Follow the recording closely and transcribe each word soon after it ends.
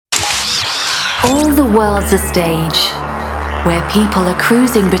All the world's a stage, where people are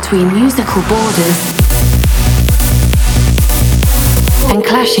cruising between musical borders and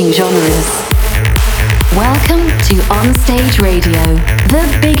clashing genres. Welcome to On Stage Radio,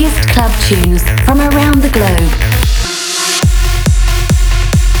 the biggest club tunes from around the globe.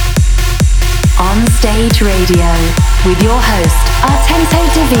 On Stage Radio, with your host, Artento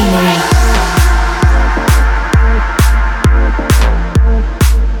Divini.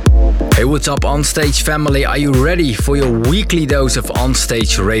 Hey, what's up, On Stage family? Are you ready for your weekly dose of On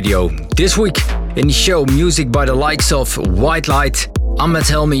Stage Radio? This week in the show, music by the likes of White Light, Ahmed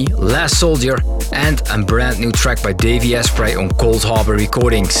Helmy, Last Soldier, and a brand new track by Davey Asprey on Cold Harbor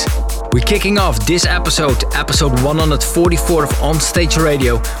Recordings. We're kicking off this episode 144 of On Stage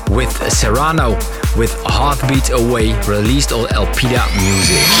Radio, with Serrano with Heartbeat Away, released on Elpida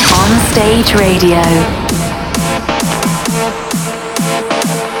Music. On Stage Radio.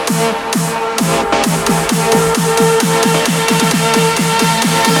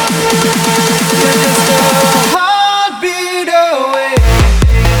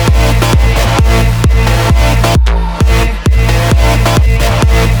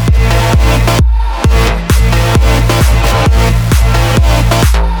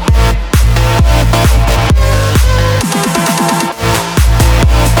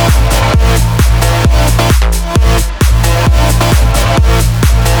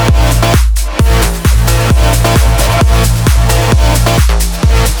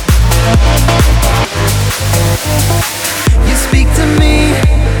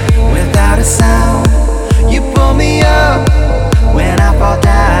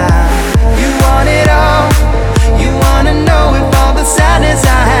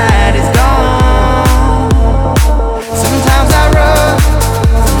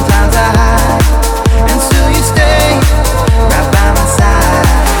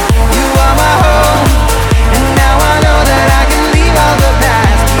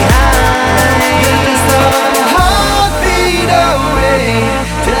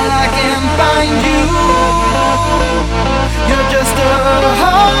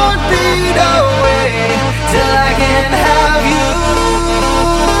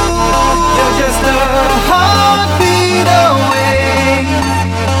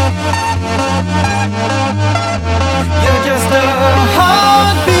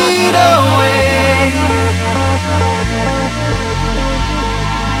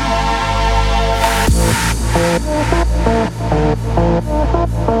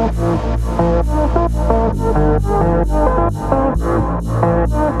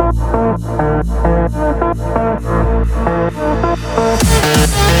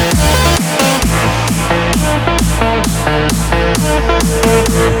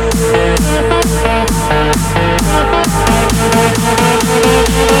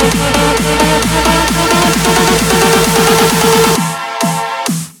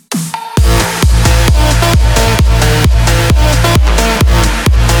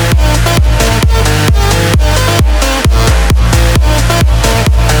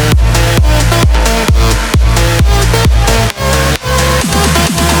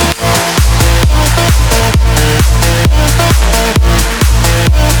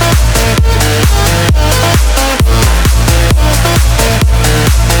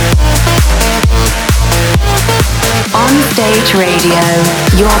 Radio,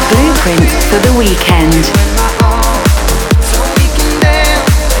 your blueprint for the weekend.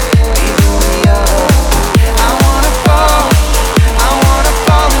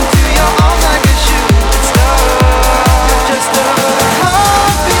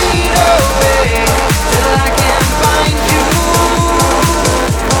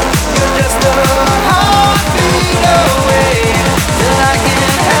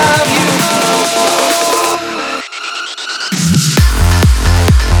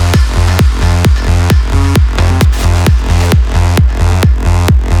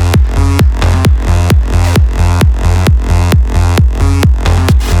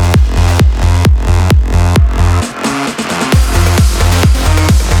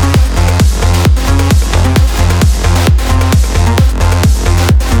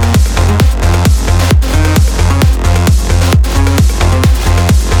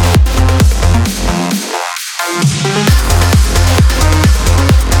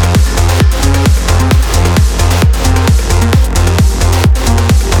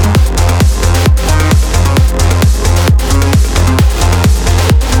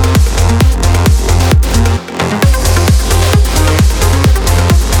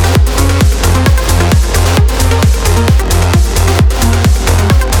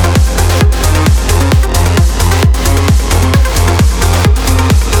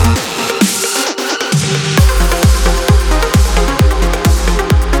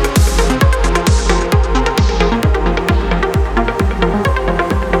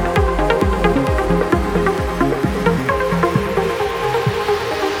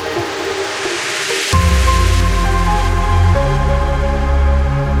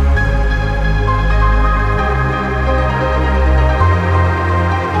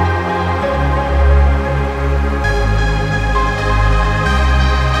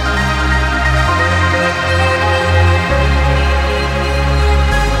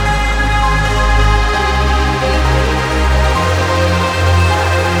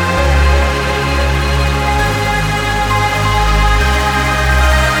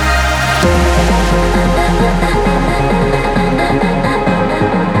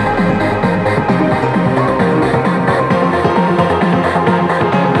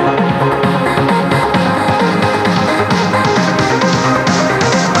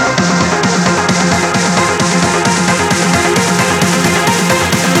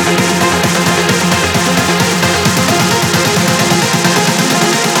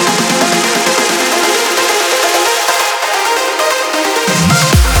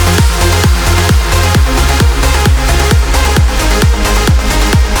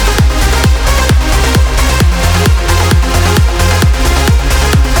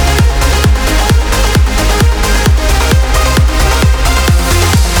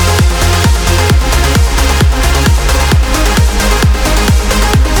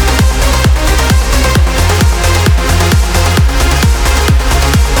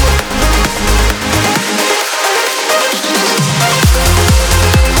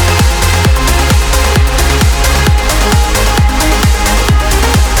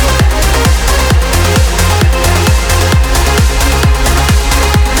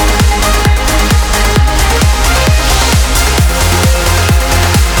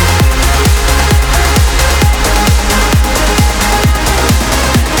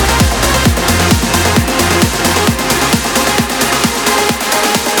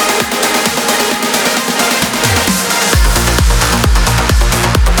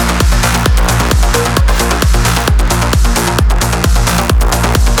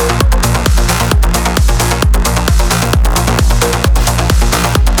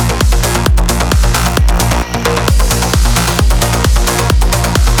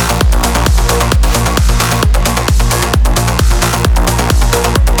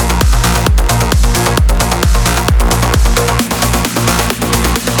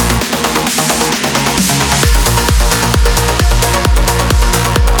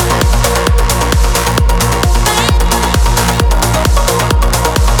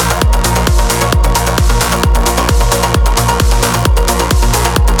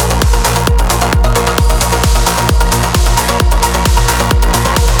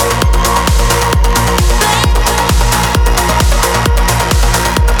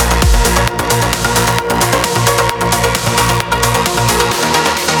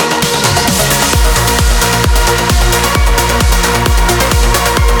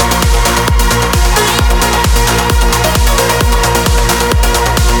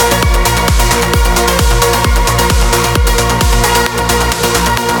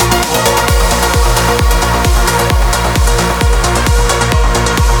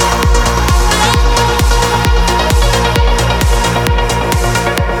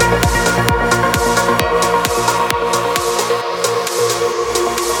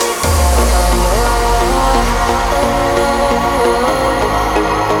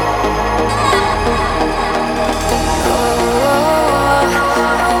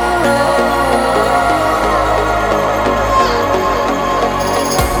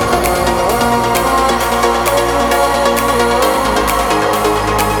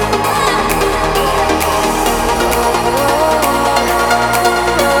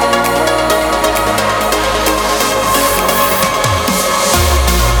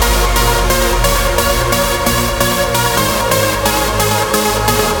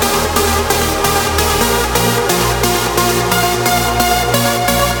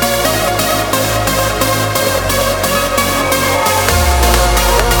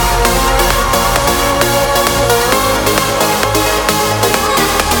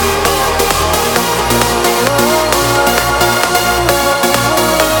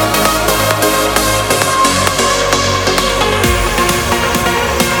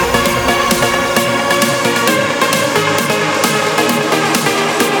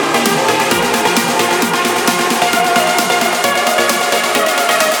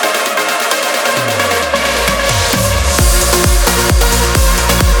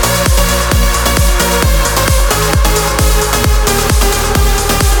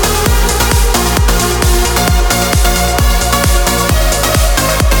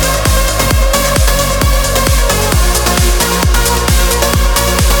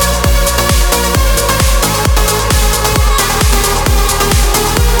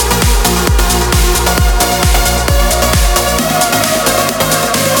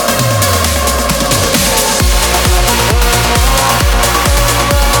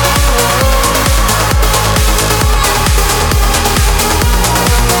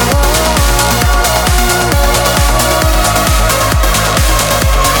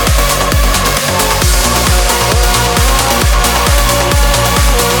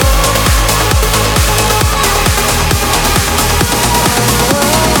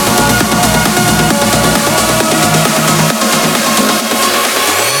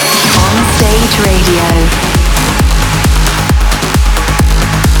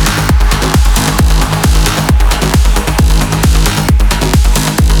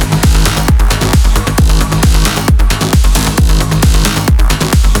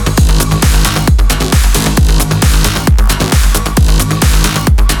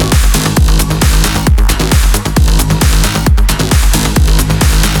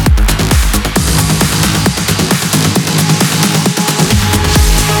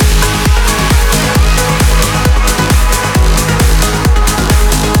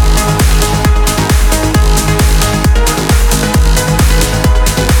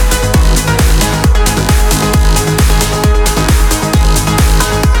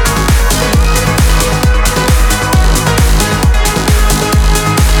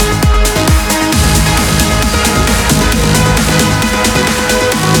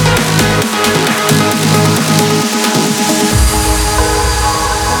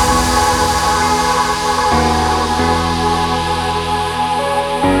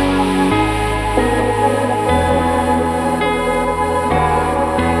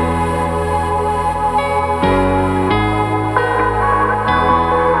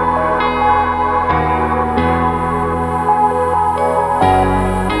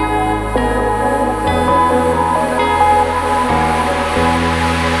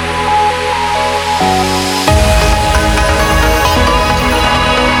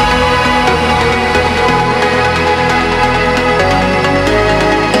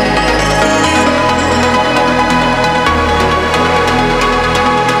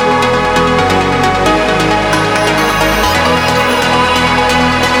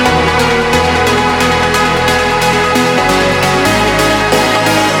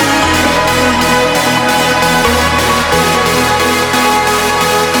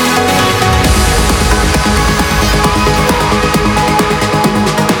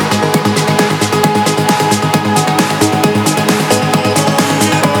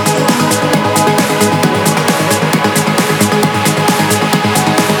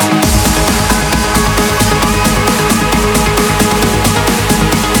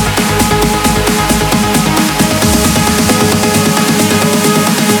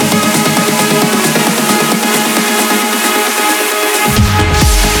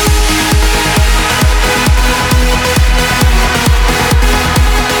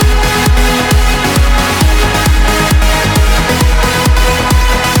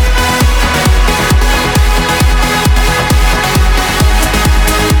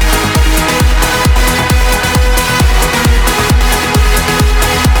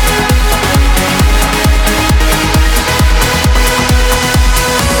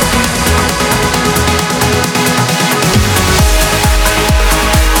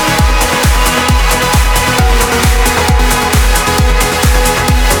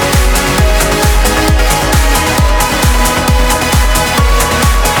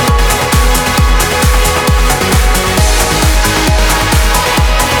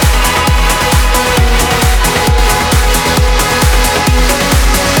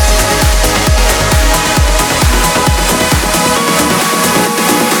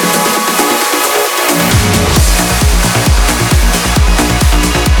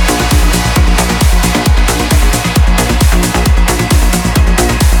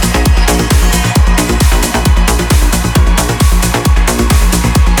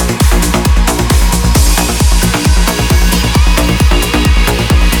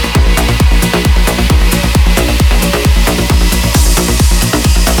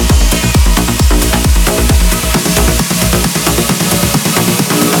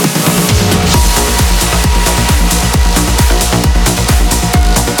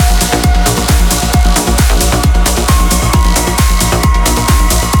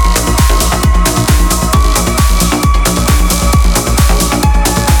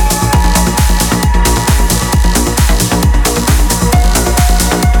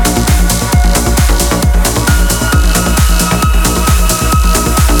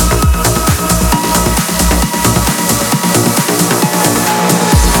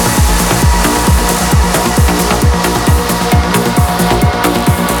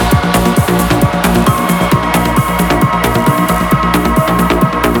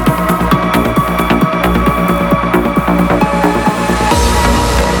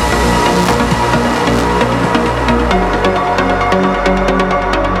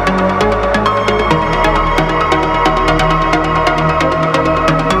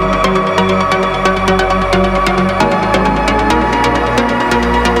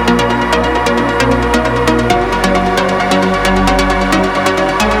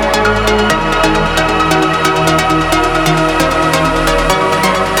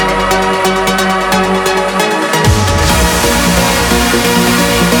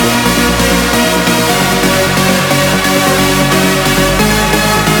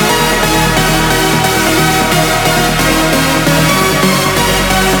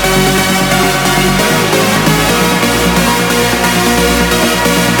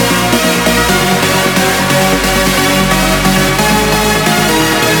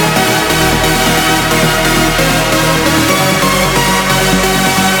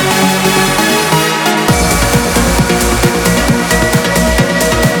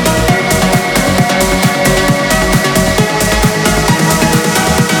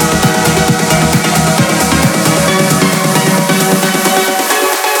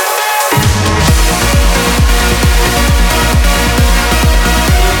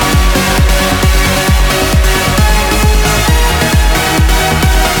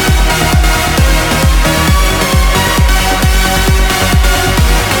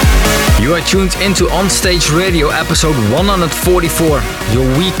 tuned into Onstage Radio episode 144, your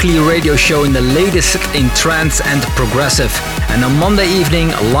weekly radio show in the latest in trance and progressive. And on Monday evening,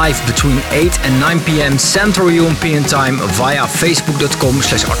 live between 8 and 9 p.m. Central European Time via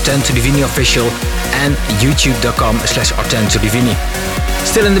facebook.com/Artento Official and youtube.com/Artento Divini.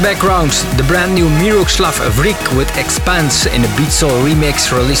 Still in the background, the brand new Miroslav Vrik with Expanse in a Beatsoul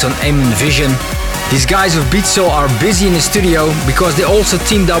remix released on Amen Vision. These guys of Beatsoul are busy in the studio because they also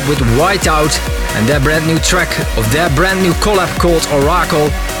teamed up with Whiteout and their brand new track of their brand new collab called Oracle,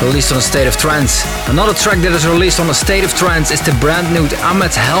 released on State of Trance. Another track that is released on a State of Trance is the brand new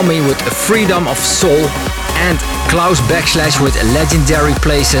Ahmed Helmi with Freedom of Soul and Klaus Backslash with Legendary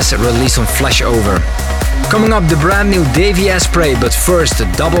Places, released on Flashover. Coming up, the brand new Davey Asprey, but first the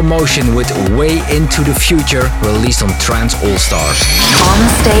Double Motion with Way Into the Future, released on Trance All Stars. On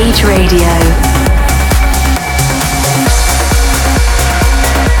Stage Radio.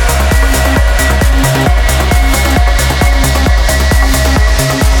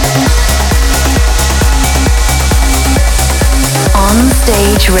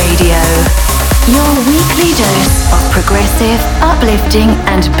 Stage Radio, your weekly dose of progressive, uplifting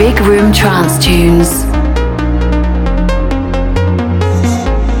and big room trance tunes.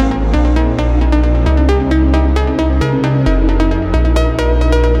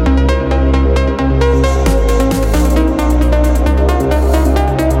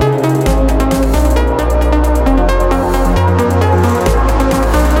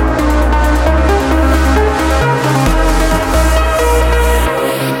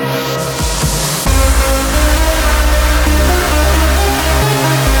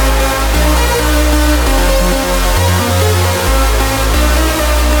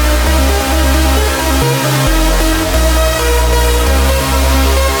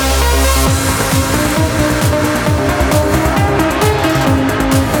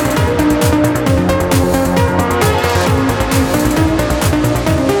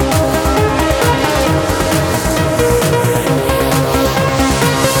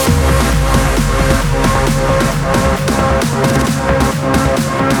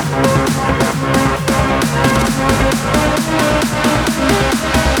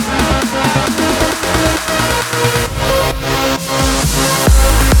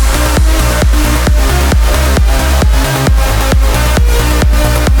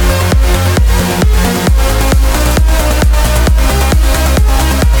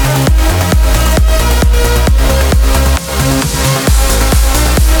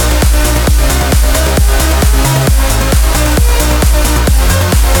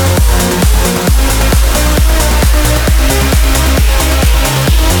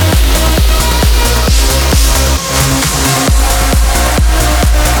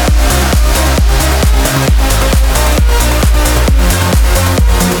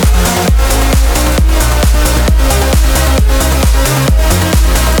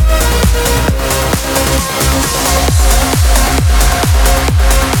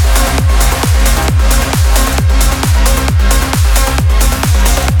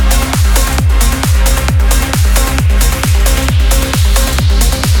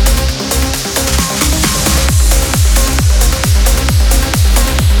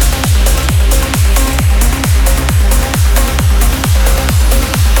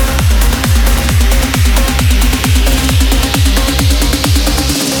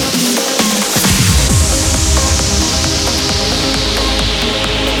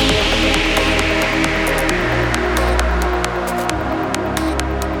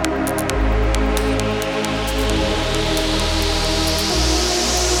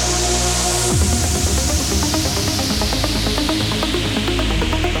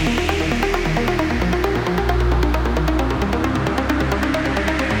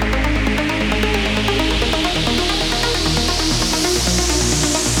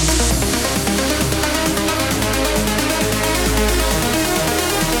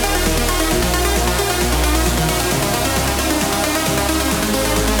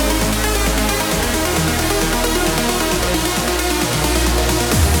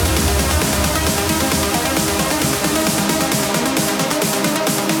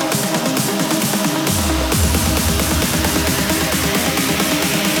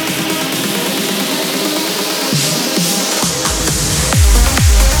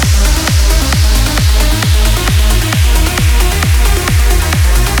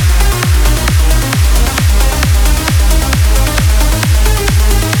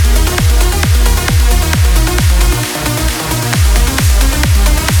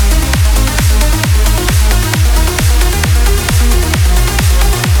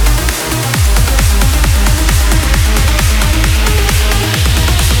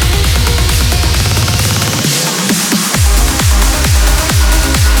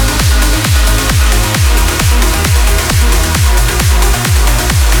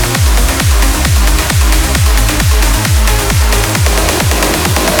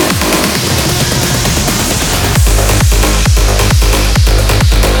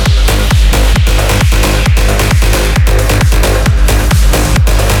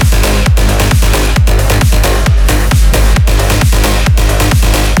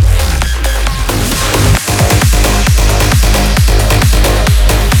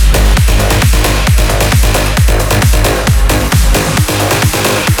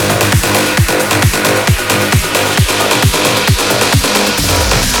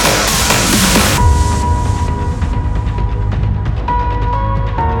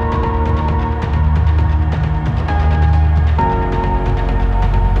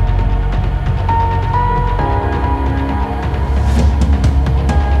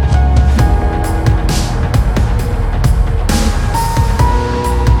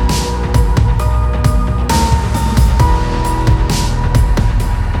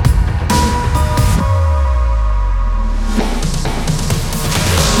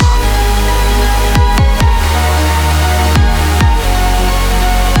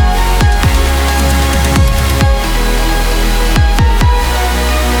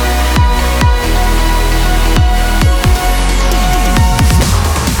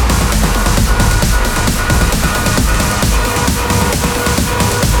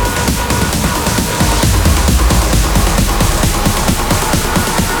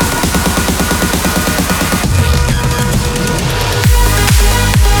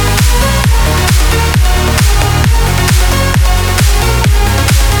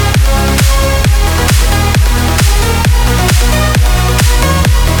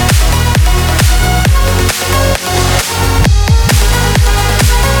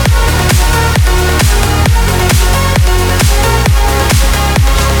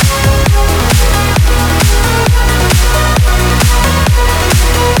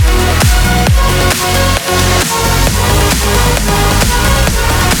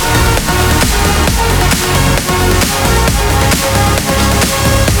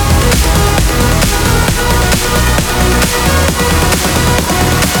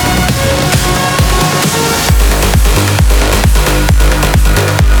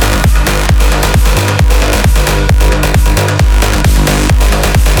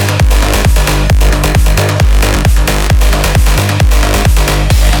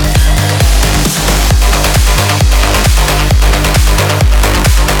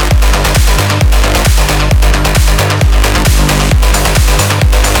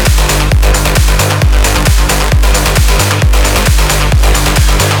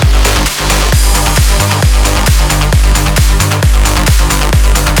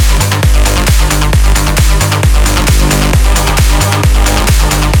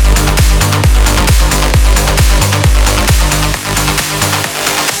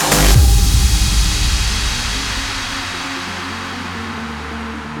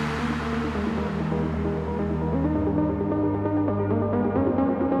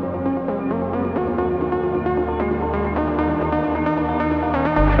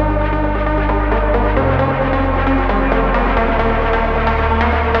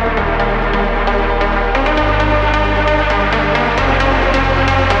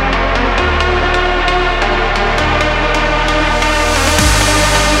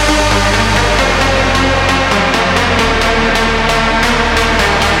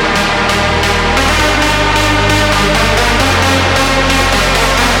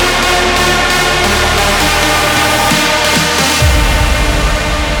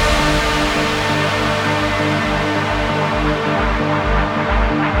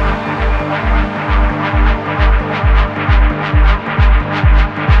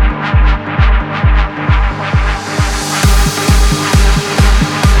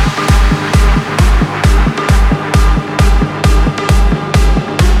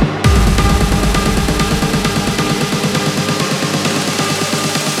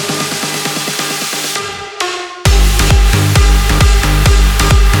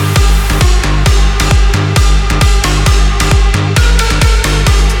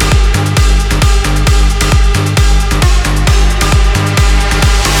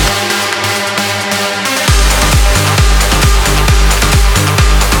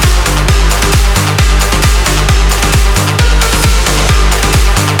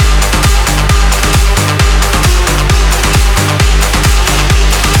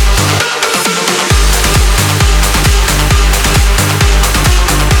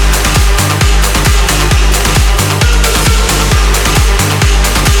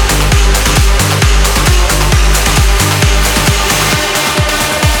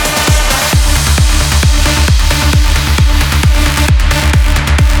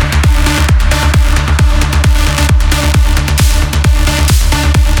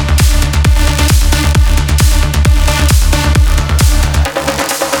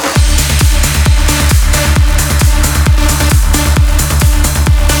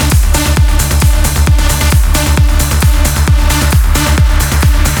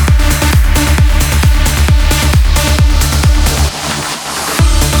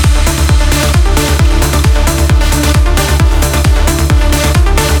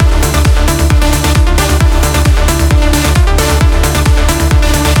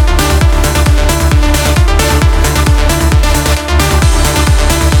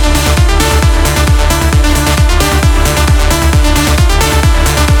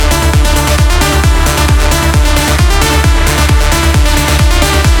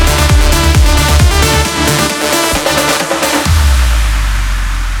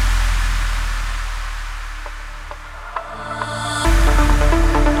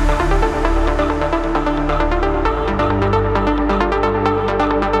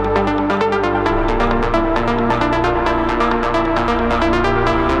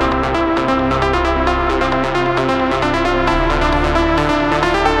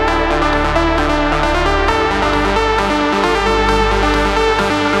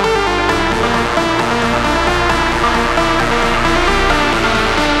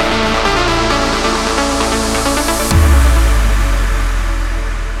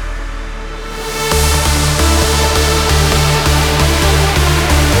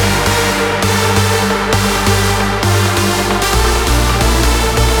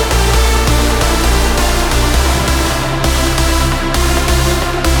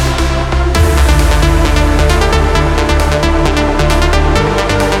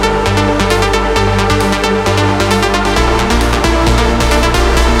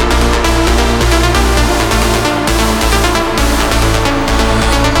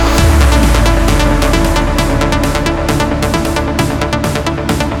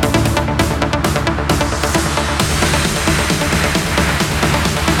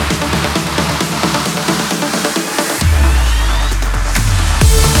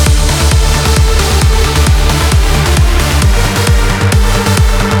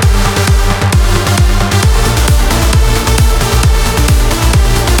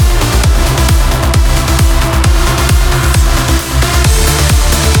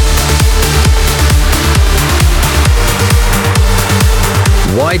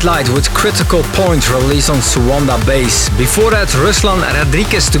 White Light with Critical Point released on Suanda Bass. Before that, Ruslan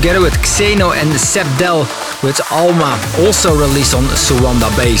Rodriguez together with Xeno and Sebdel with Alma, also released on Suanda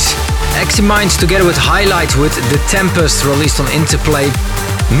Bass. Eximinds together with Highlight with The Tempest released on Interplay.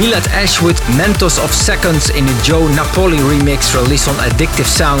 Milad Ash with Mentos of Seconds in a Joe Napoli remix released on Addictive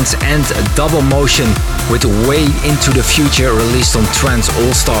Sounds, and Double Motion with Way Into the Future released on Trance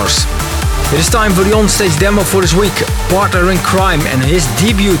All Stars. It is time for the onstage demo for this week. Partner in Crime and his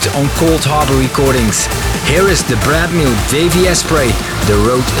debut on Cold Harbor Recordings. Here is the brand new Davey Asprey, The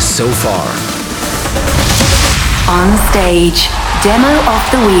Road So Far. On stage, demo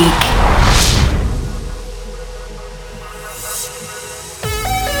of the week.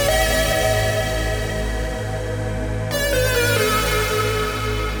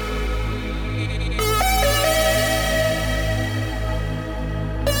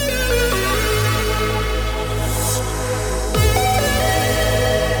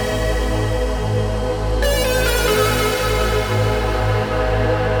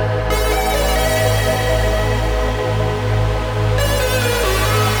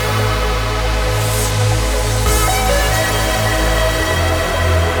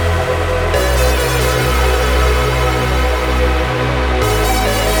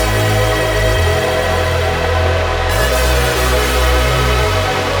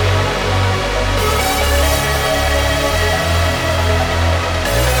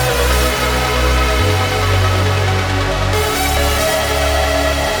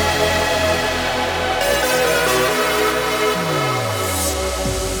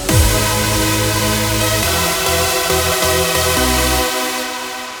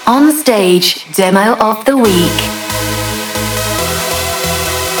 On stage, demo of the week.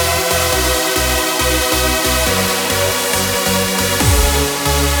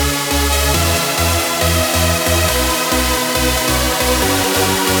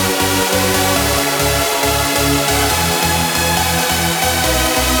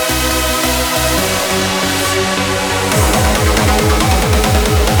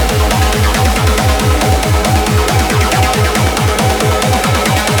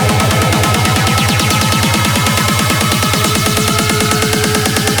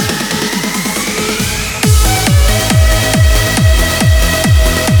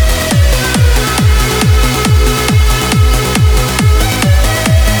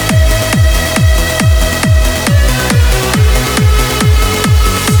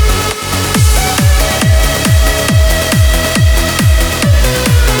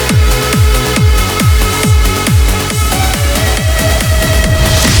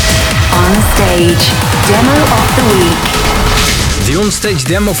 Demo of the week. The on-stage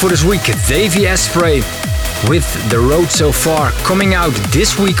demo for this week, Davey Asprey with The Road So Far, coming out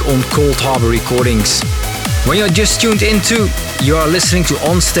this week on Cold Harbor Recordings. When you're just tuned into, you are listening to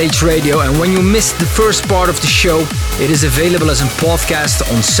On-Stage Radio, and when you missed the first part of the show, it is available as a podcast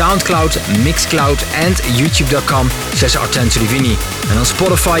on SoundCloud, Mixcloud and youtube.com/Artento Divini. And on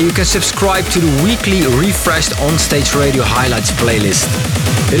Spotify you can subscribe to the weekly refreshed On-Stage Radio highlights playlist.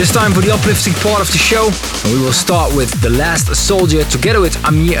 It is time for the uplifting part of the show, and we will start with The Last Soldier together with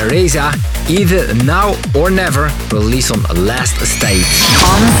Amir Reza, Either Now or Never, released on Last Stage.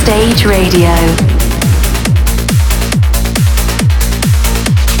 On-Stage Radio.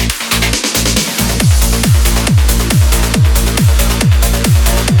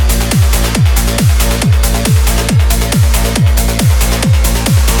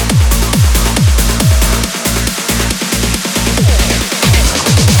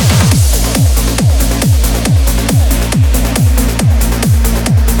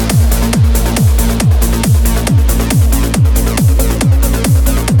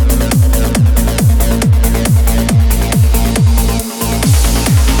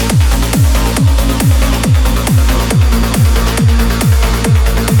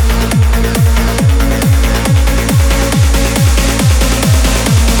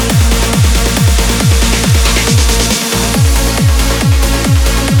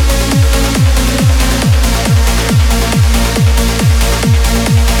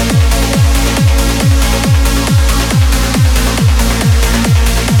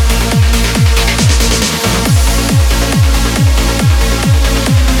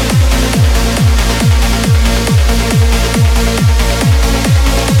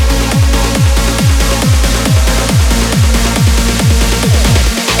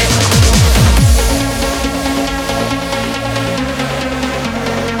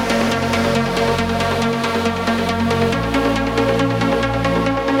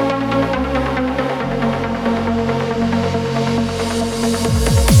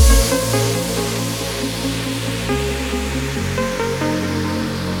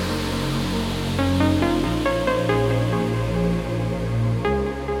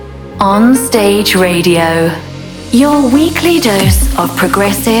 On Stage Radio, your weekly dose of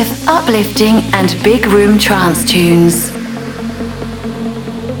progressive, uplifting, and big room trance tunes.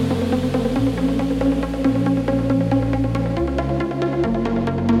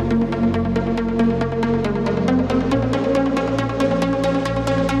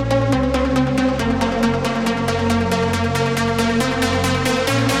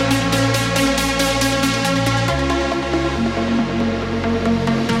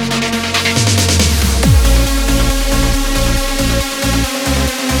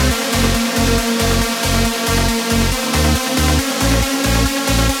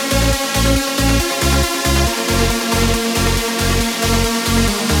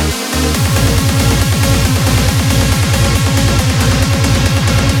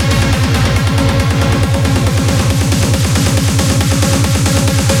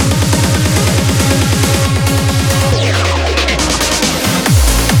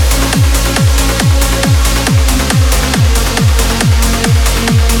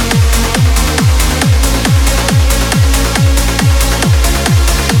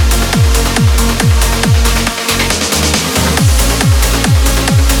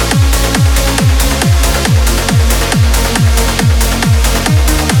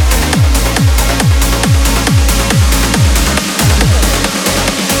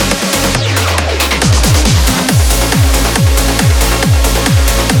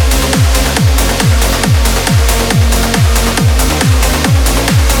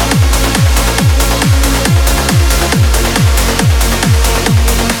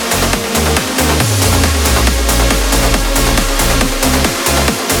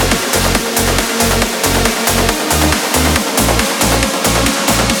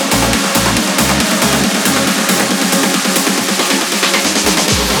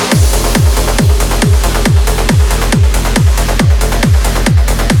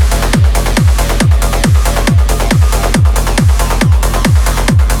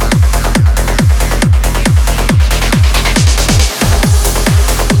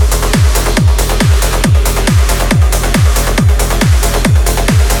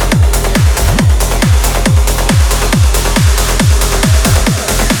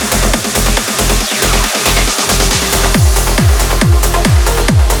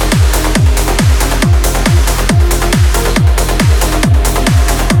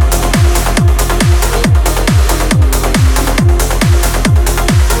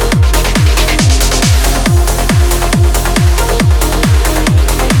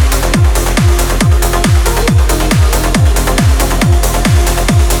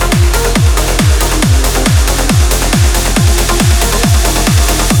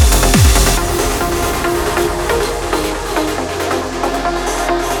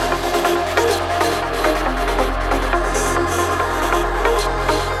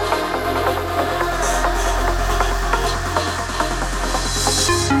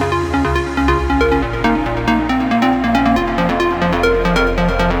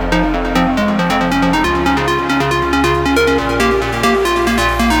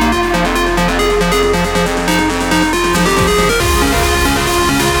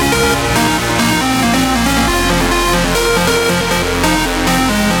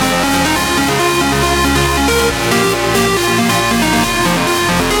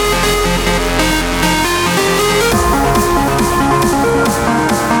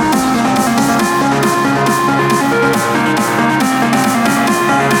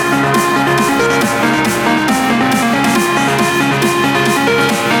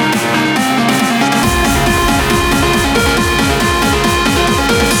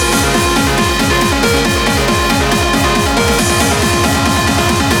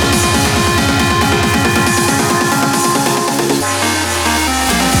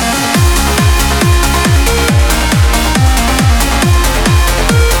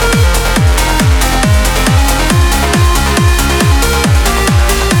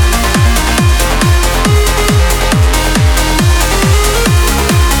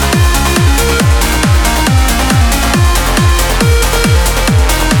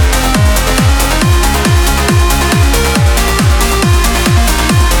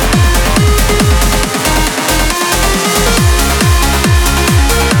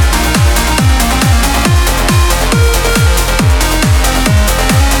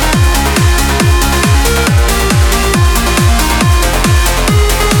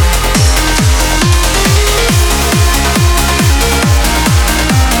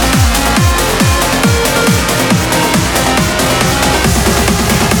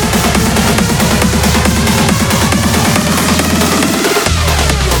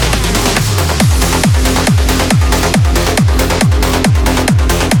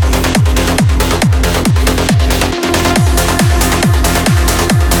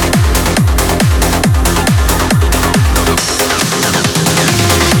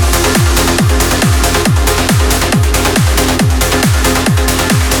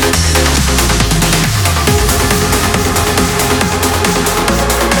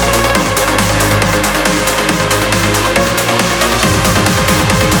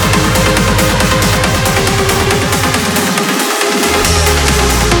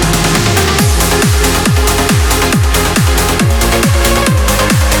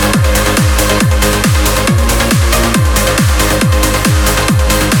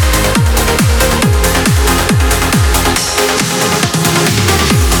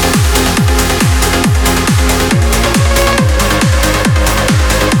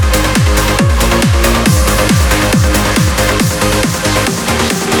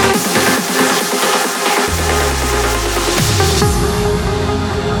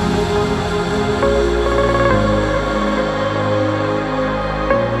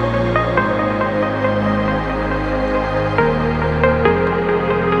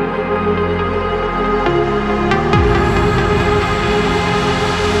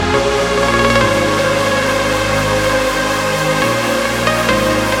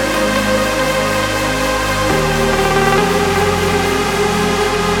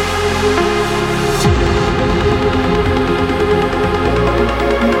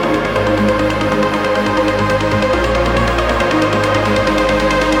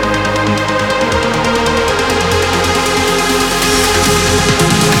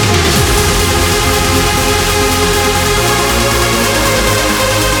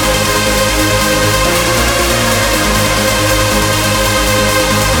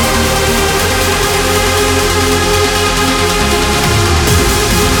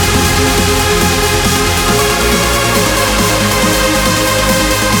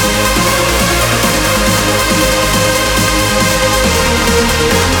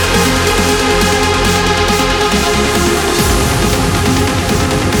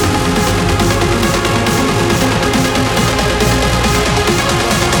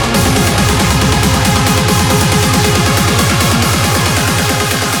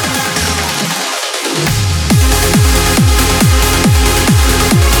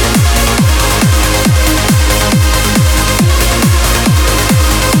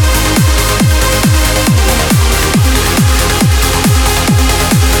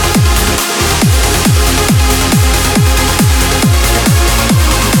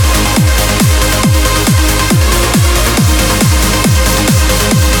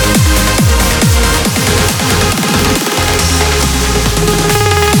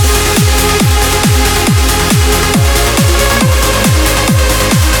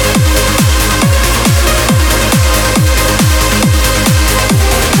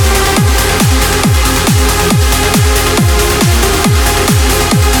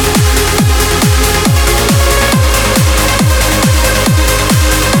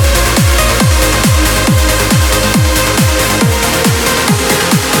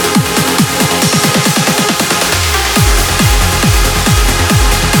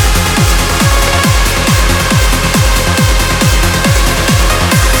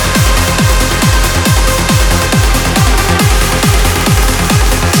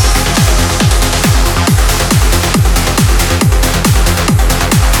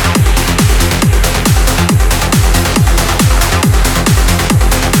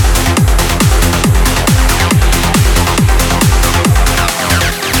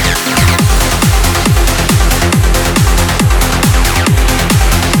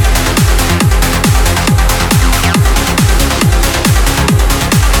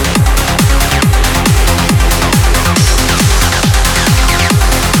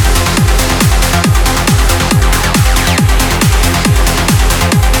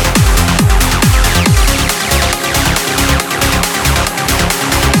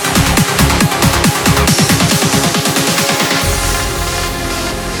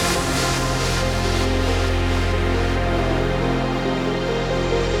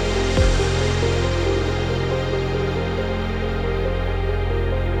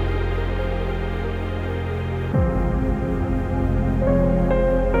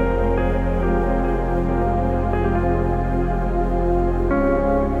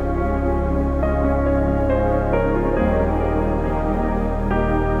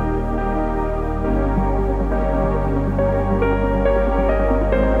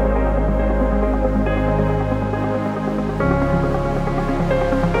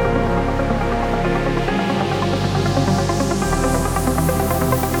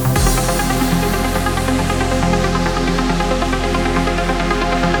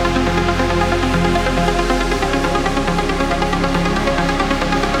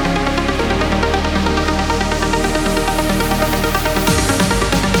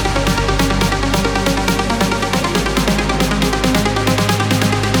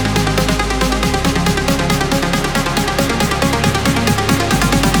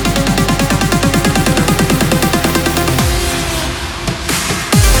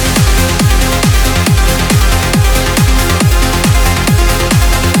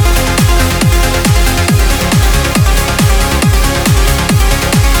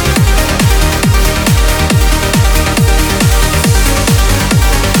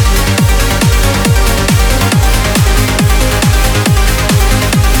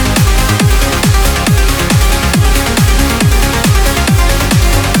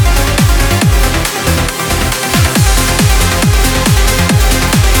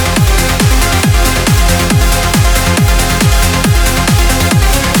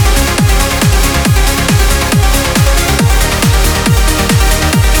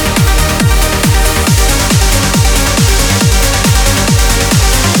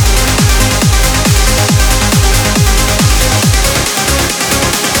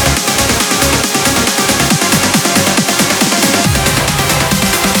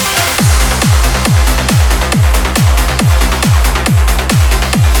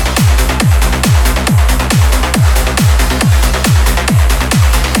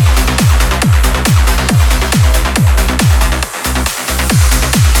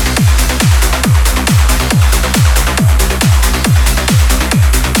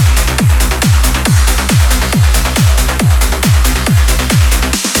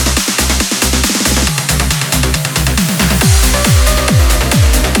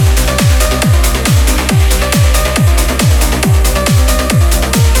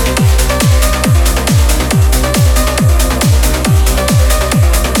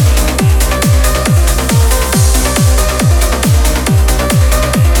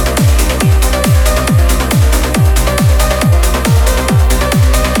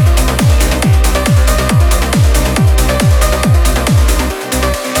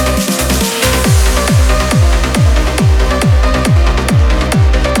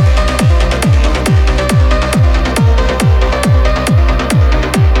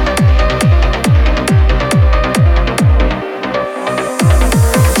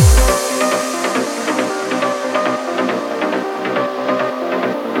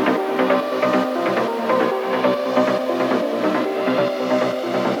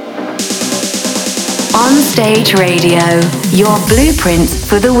 On Stage Radio, your blueprint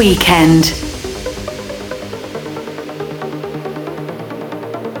for the weekend.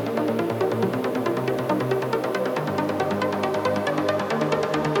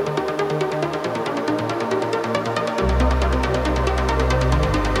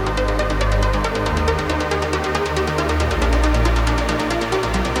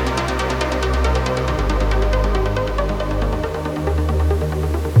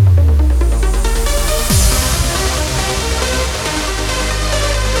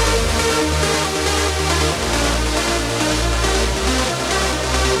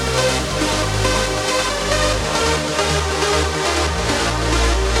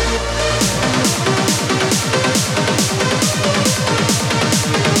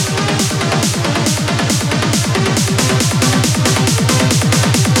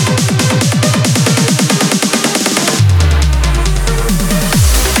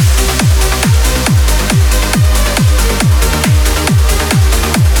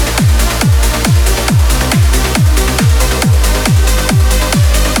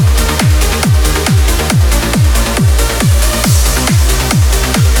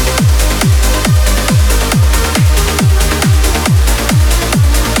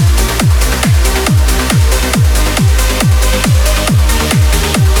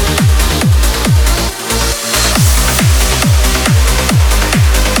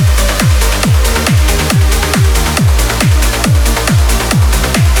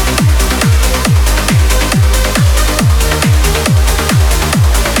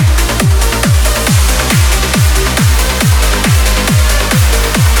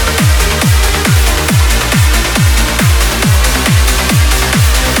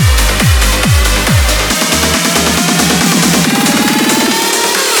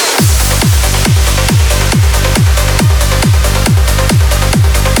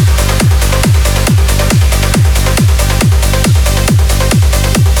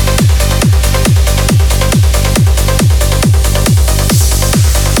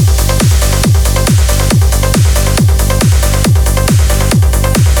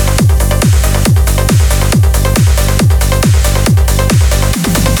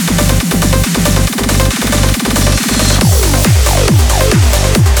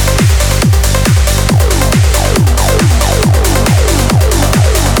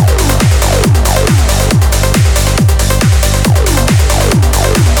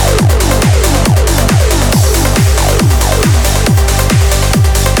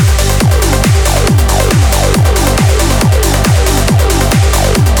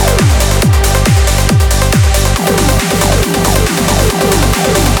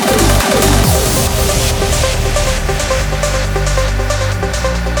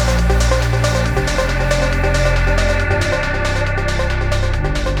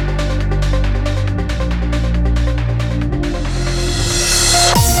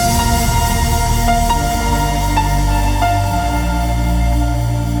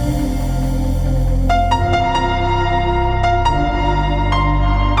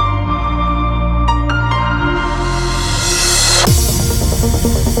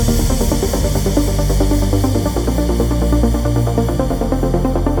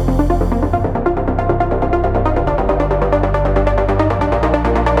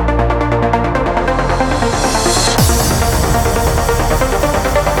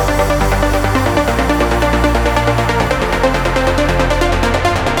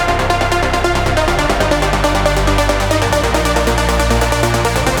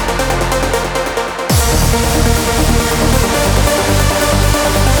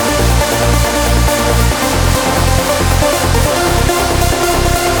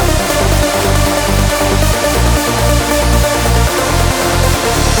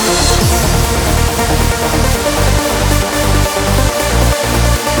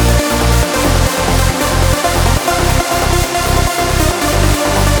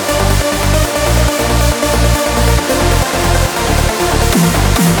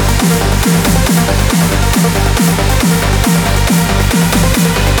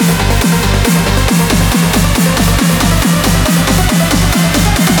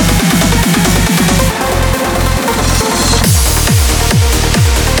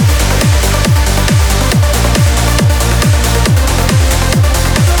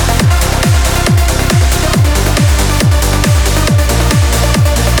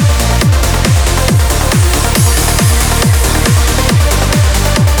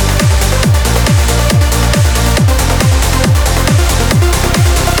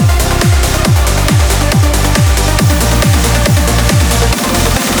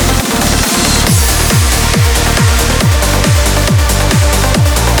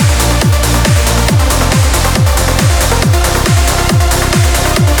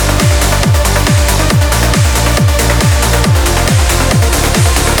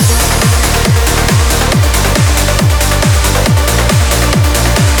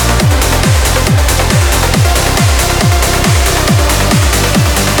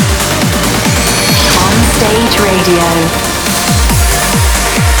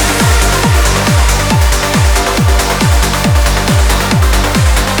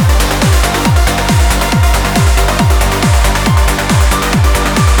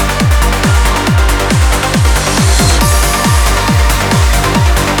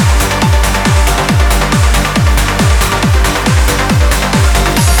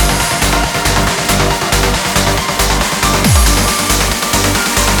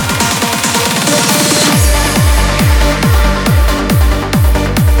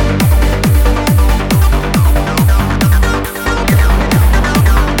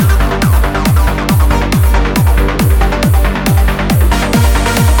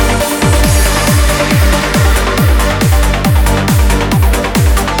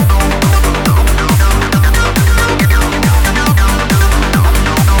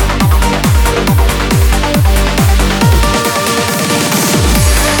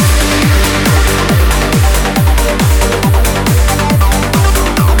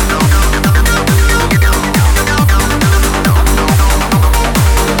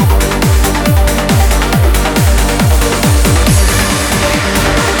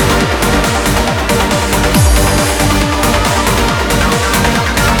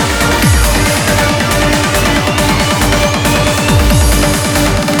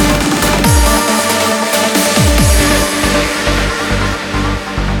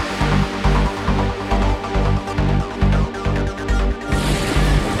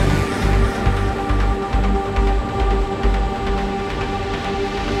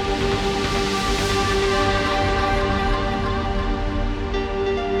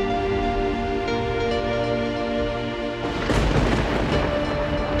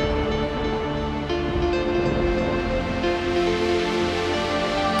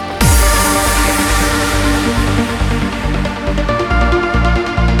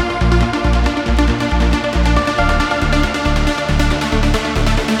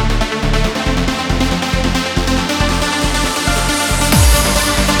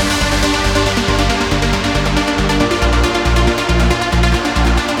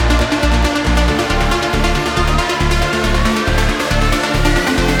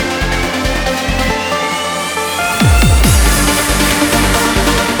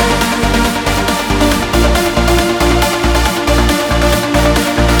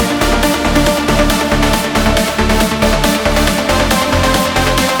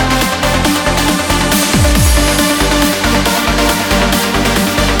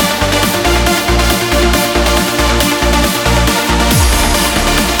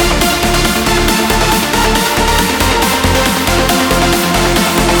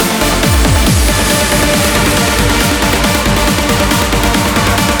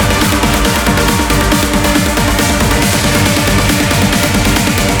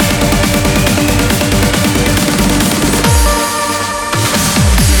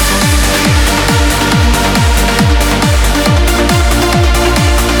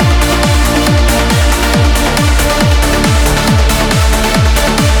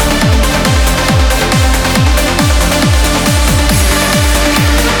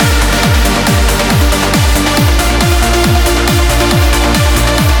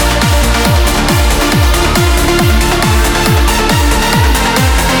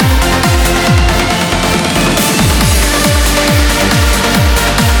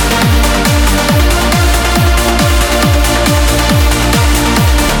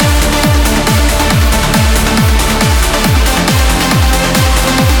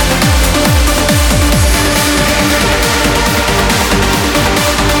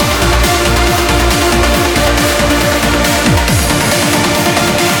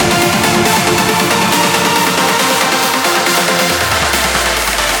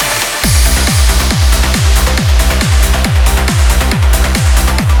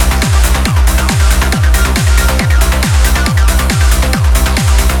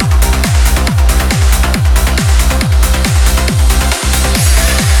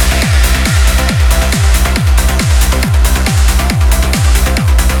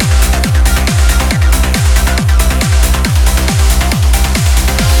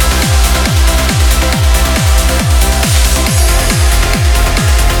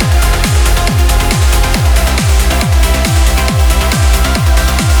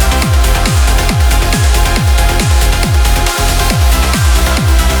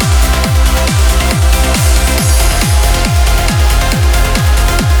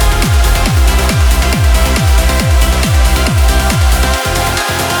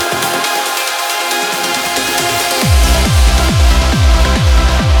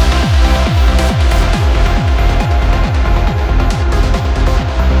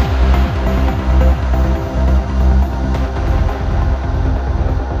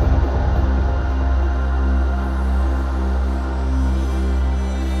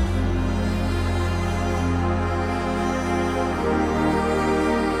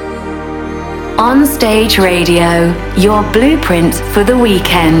 On Stage Radio, your blueprint for the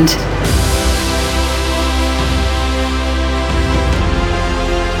weekend.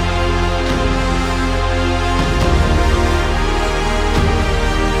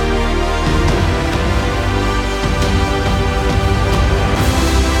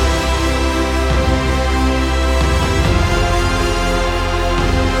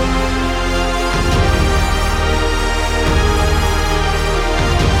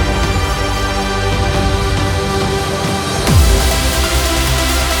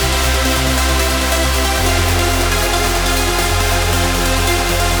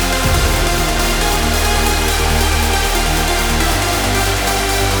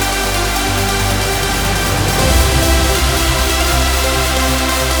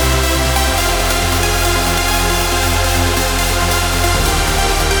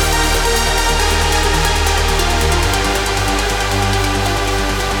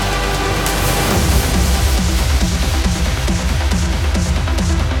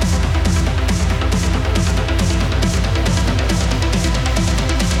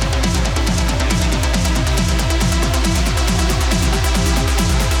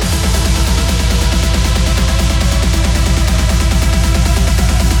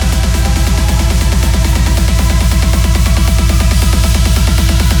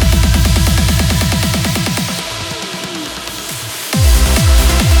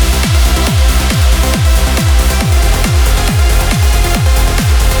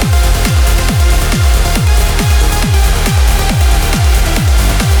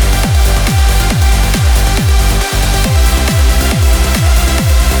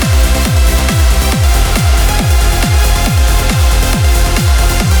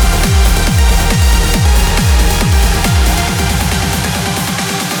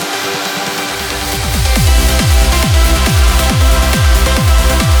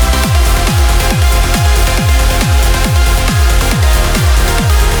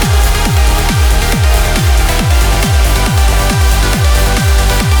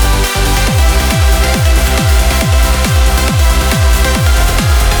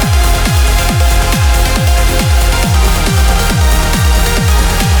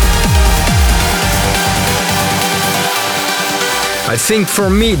 I think for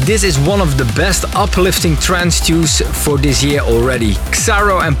me this is one of the best uplifting trance tunes for this year already.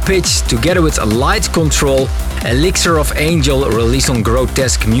 Xaro and Pitch together with Light Control, Elixir of Angel released on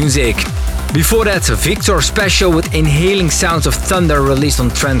Grotesque Music. Before that, Victor Special with Inhaling Sounds of Thunder released on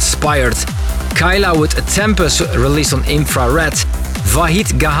Transpired. Kyla with Tempest released on Infrared.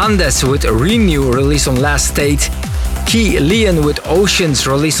 Vahid Gahandes with Renew released on Last State. Key Leon with Oceans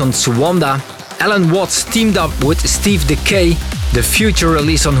released on Suwanda. Alan Watts teamed up with Steve Decay, The Future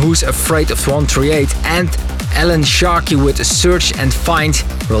released on Who's Afraid of 138, and Alan Sharkey with Search and Find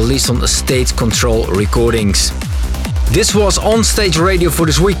released on State Control Recordings. This was On Stage Radio for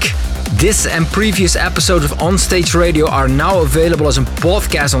this week. This and previous episodes of On Stage Radio are now available as a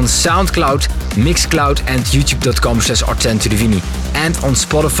podcast on SoundCloud, Mixcloud and youtube.com/Artentodivini. And on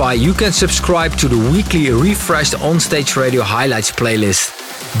Spotify you can subscribe to the weekly refreshed On Stage Radio highlights playlist.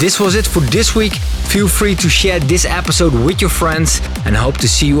 This was it for this week. Feel free to share this episode with your friends and hope to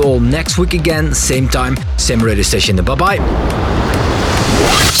see you all next week again, same time, same radio station. Bye bye.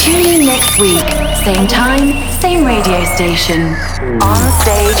 Tune in next week, same time, same radio station. On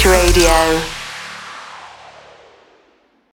Stage Radio.